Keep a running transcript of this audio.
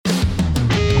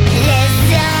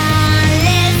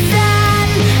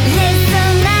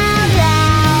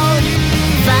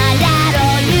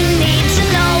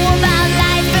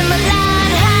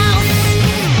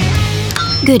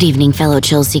Good evening, fellow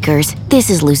chill seekers. This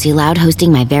is Lucy Loud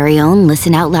hosting my very own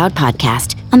Listen Out Loud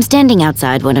podcast. I'm standing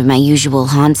outside one of my usual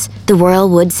haunts, the Royal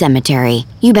Wood Cemetery.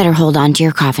 You better hold on to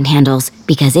your coffin handles,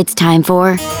 because it's time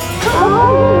for...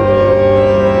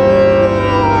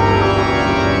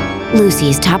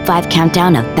 Lucy's Top 5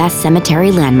 Countdown of Best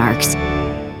Cemetery Landmarks.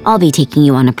 I'll be taking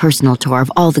you on a personal tour of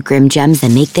all the grim gems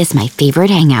that make this my favorite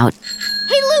hangout.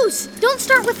 Hey, Luce! Don't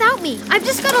start without me. I've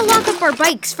just gotta lock up our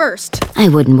bikes first. I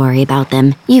wouldn't worry about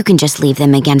them. You can just leave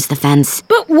them against the fence.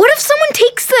 But what if someone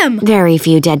takes them? Very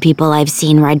few dead people I've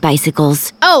seen ride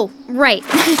bicycles. Oh, right.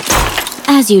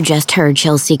 As you just heard,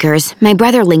 chill seekers, my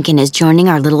brother Lincoln is joining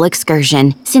our little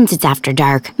excursion. Since it's after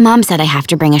dark, Mom said I have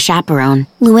to bring a chaperone.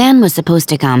 Luann was supposed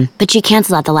to come, but she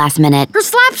canceled at the last minute. Her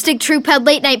slapstick troupe had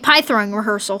late-night pie-throwing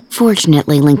rehearsal.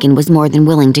 Fortunately, Lincoln was more than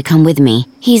willing to come with me.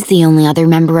 He's the only other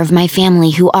member of my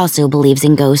family who also believes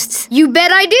in ghosts. You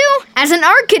bet I do! As an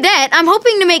ARC cadet, I'm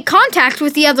hoping to make contact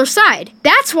with the other side.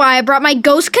 That's why I brought my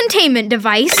ghost containment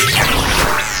device,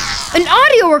 an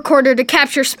audio recorder to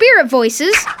capture spirit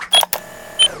voices,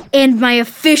 and my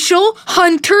official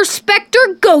Hunter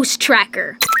Spectre ghost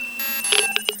tracker.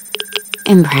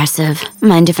 Impressive.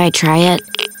 Mind if I try it?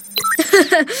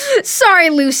 Sorry,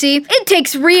 Lucy. It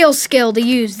takes real skill to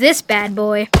use this bad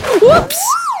boy. Whoops!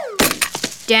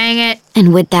 Dang it.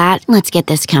 And with that, let's get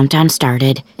this countdown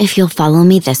started. If you'll follow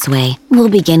me this way, we'll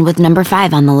begin with number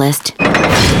 5 on the list. 5.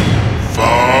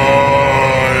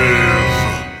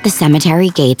 The cemetery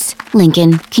gates.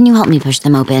 Lincoln, can you help me push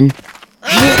them open?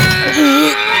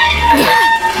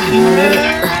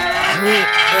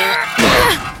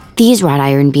 These wrought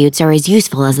iron buttes are as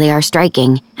useful as they are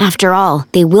striking. After all,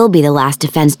 they will be the last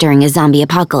defense during a zombie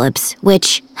apocalypse,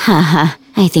 which, haha,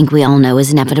 I think we all know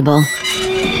is inevitable.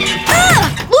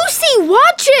 Lucy,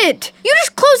 watch it! You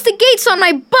just closed the gates on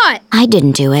my butt! I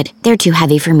didn't do it. They're too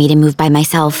heavy for me to move by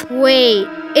myself. Wait,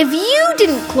 if you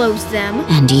didn't close them...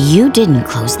 And you didn't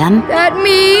close them. That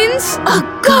means... A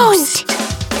ghost!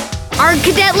 Our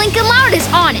Cadet Lincoln Loud is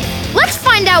on it. Let's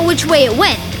find out which way it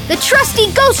went. The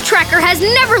trusty ghost tracker has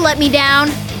never let me down.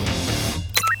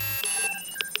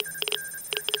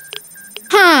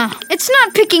 It's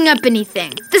not picking up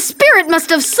anything. The spirit must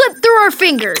have slipped through our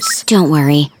fingers. Don't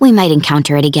worry, we might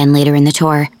encounter it again later in the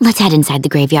tour. Let's head inside the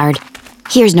graveyard.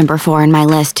 Here's number 4 on my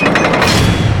list. 4.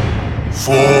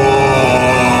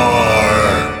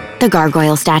 The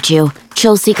gargoyle statue.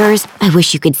 Chill seekers, I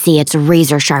wish you could see its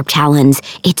razor-sharp talons,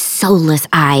 its soulless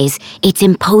eyes, its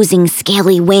imposing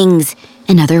scaly wings.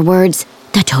 In other words,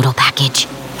 the total package.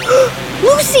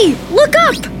 Lucy, look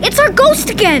up! It's our ghost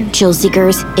again! Chill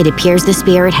seekers, it appears the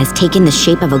spirit has taken the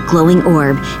shape of a glowing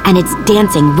orb, and it's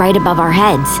dancing right above our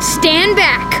heads. Stand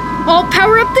back. I'll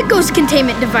power up the ghost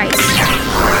containment device.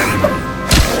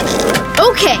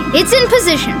 Okay, it's in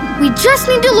position. We just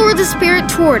need to lure the spirit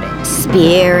toward it.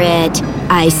 Spirit,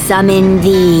 I summon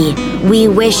thee. We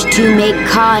wish to make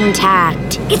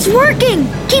contact. It's working!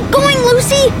 Keep going,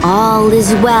 Lucy! All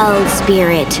is well,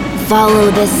 spirit. Follow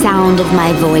the sound of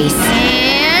my voice.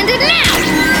 And now!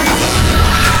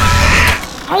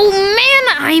 Oh man,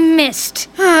 I missed.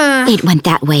 It went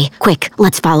that way. Quick,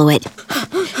 let's follow it.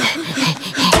 Ow!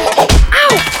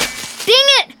 Dang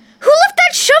it! Who left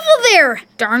that shovel there?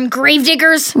 Darn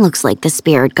gravediggers. Looks like the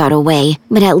spirit got away,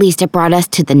 but at least it brought us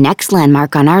to the next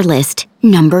landmark on our list.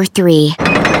 Number 3.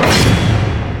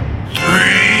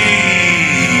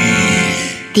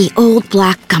 The old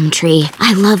black gum tree.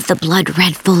 I love the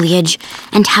blood-red foliage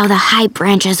and how the high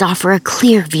branches offer a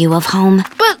clear view of home.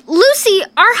 But Lucy,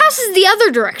 our house is the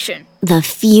other direction. The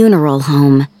funeral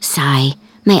home. Sigh.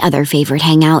 My other favorite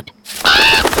hangout.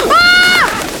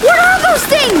 What are those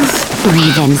things?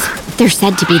 Ravens. They're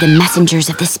said to be the messengers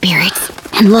of the spirits.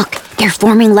 And look, they're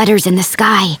forming letters in the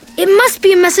sky. It must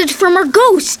be a message from our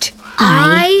ghost.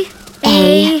 I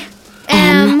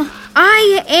am.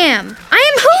 I am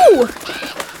who?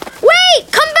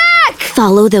 Wait, come back!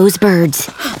 Follow those birds.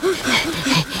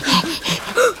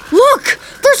 Look,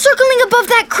 they're circling above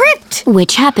that crypt.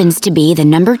 Which happens to be the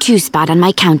number 2 spot on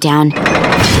my countdown. 2.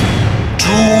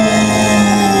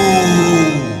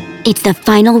 It's the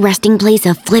final resting place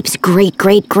of Flip's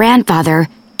great-great-grandfather,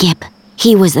 Gip.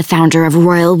 He was the founder of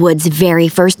Royal Wood's very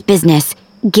first business,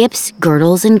 Gip's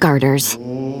Girdles and Garters.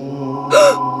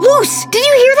 Luce, did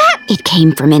you hear that? It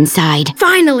came from inside.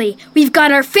 Finally, we've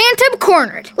got our phantom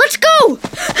cornered. Let's go!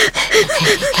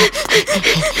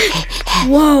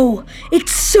 Whoa,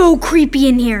 it's so creepy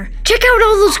in here. Check out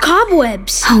all those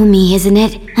cobwebs. Homey, isn't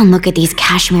it? And look at these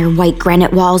cashmere white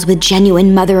granite walls with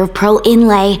genuine mother-of-pearl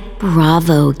inlay.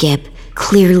 Bravo, Gip.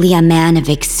 Clearly a man of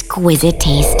exquisite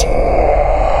taste.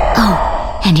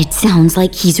 Oh, and it sounds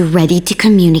like he's ready to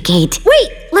communicate.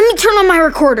 Wait, let me turn on my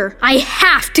recorder. I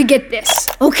have to get this.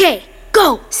 Okay,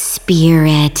 go.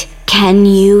 Spirit, can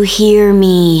you hear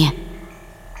me?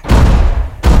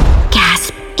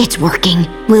 Gasp, it's working.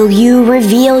 Will you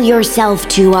reveal yourself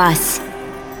to us?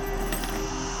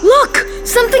 Look,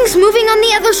 something's moving on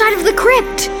the other side of the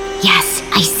crypt. Yes,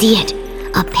 I see it.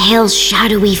 A pale,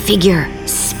 shadowy figure.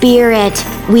 Spirit,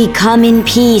 we come in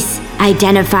peace.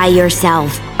 Identify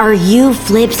yourself. Are you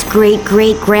Flip's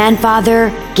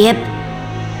great-great-grandfather, Gip?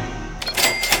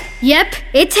 Yep,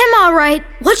 it's him all right.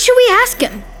 What should we ask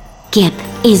him? Gip,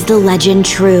 is the legend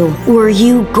true? Were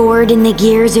you gored in the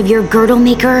gears of your girdle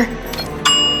maker?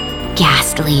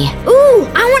 Ghastly. Ooh,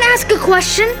 I want to ask a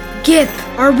question. Gip,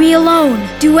 are we alone?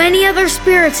 Do any other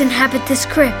spirits inhabit this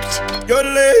crypt?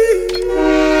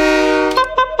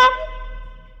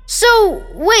 So,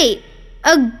 wait,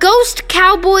 a ghost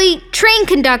cowboy train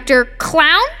conductor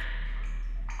clown?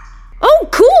 Oh,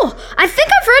 cool! I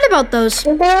think I've read about those.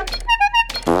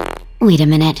 Wait a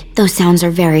minute, those sounds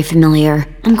are very familiar.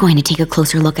 I'm going to take a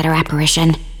closer look at our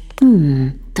apparition.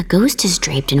 The ghost is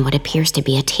draped in what appears to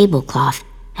be a tablecloth,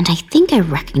 and I think I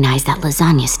recognize that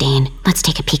lasagna stain. Let's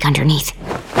take a peek underneath.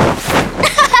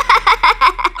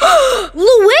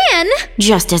 Luann?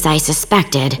 Just as I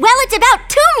suspected. Well, it's about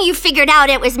Toom you figured out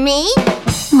it was me.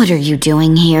 What are you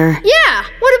doing here? Yeah,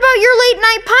 what about your late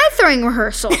night pie throwing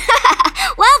rehearsal?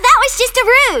 Well, that was just a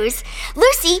ruse.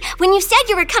 Lucy, when you said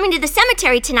you were coming to the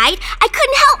cemetery tonight, I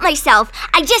couldn't help myself.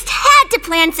 I just had to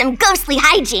plan some ghostly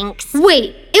hijinks.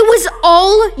 Wait, it was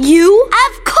all you?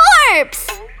 Of course!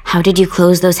 How did you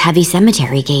close those heavy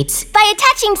cemetery gates? By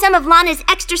attaching some of Lana's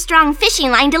extra strong fishing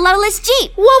line to Lola's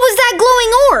Jeep. What was that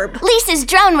glowing orb? Lisa's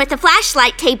drone with a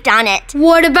flashlight taped on it.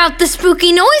 What about the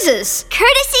spooky noises?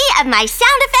 Courtesy of my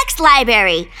sound effects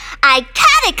library. I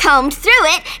catacombed through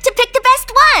it to pick the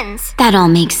best ones. That all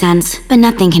makes sense, but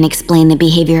nothing can explain the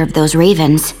behavior of those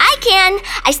ravens. I can.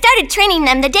 I started training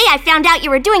them the day I found out you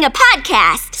were doing a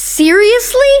podcast.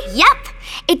 Seriously? Yep.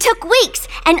 It took weeks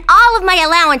and all of my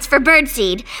allowance for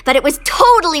birdseed, but it was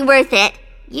totally worth it.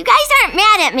 You guys aren't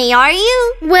mad at me, are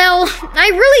you? Well, I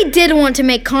really did want to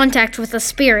make contact with a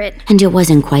spirit. And it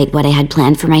wasn't quite what I had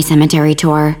planned for my cemetery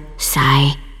tour.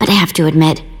 Sigh. But I have to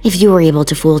admit, if you were able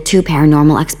to fool two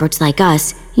paranormal experts like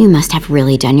us, you must have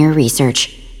really done your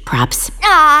research. Props.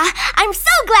 Aw, I'm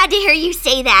so glad to hear you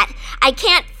say that. I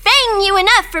can't fang you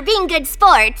enough for being good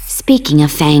sports. Speaking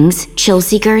of fangs, chill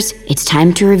seekers, it's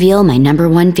time to reveal my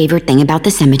 #1 favorite thing about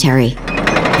the cemetery. 1.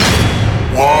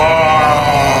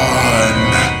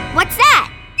 What's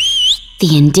that?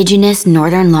 The indigenous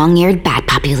northern long-eared bat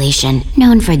population,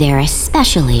 known for their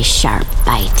especially sharp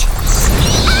bite.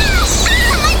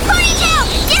 My ponytail!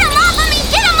 Get him off of me!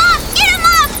 Get him off! Get him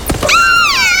off!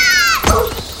 Ah!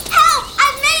 Help!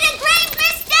 I've made a grave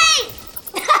mistake!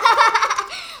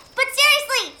 But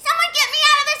seriously, someone get me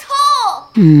out of this hole!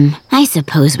 I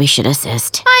suppose we should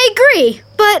assist. I agree,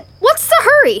 but what's the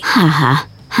hurry? Ha.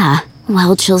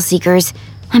 Well, chill seekers,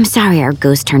 I'm sorry our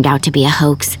ghost turned out to be a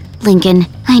hoax. Lincoln,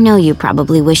 I know you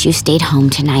probably wish you stayed home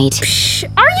tonight. Psh,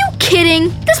 are you kidding?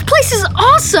 This place is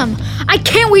awesome! I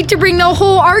can't wait to bring the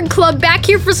whole art club back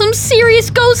here for some serious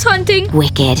ghost hunting!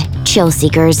 Wicked. Chill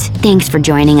seekers, thanks for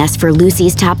joining us for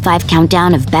Lucy's Top 5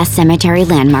 countdown of best cemetery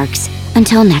landmarks.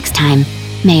 Until next time,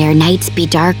 may your nights be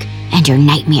dark and your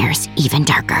nightmares even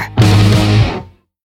darker.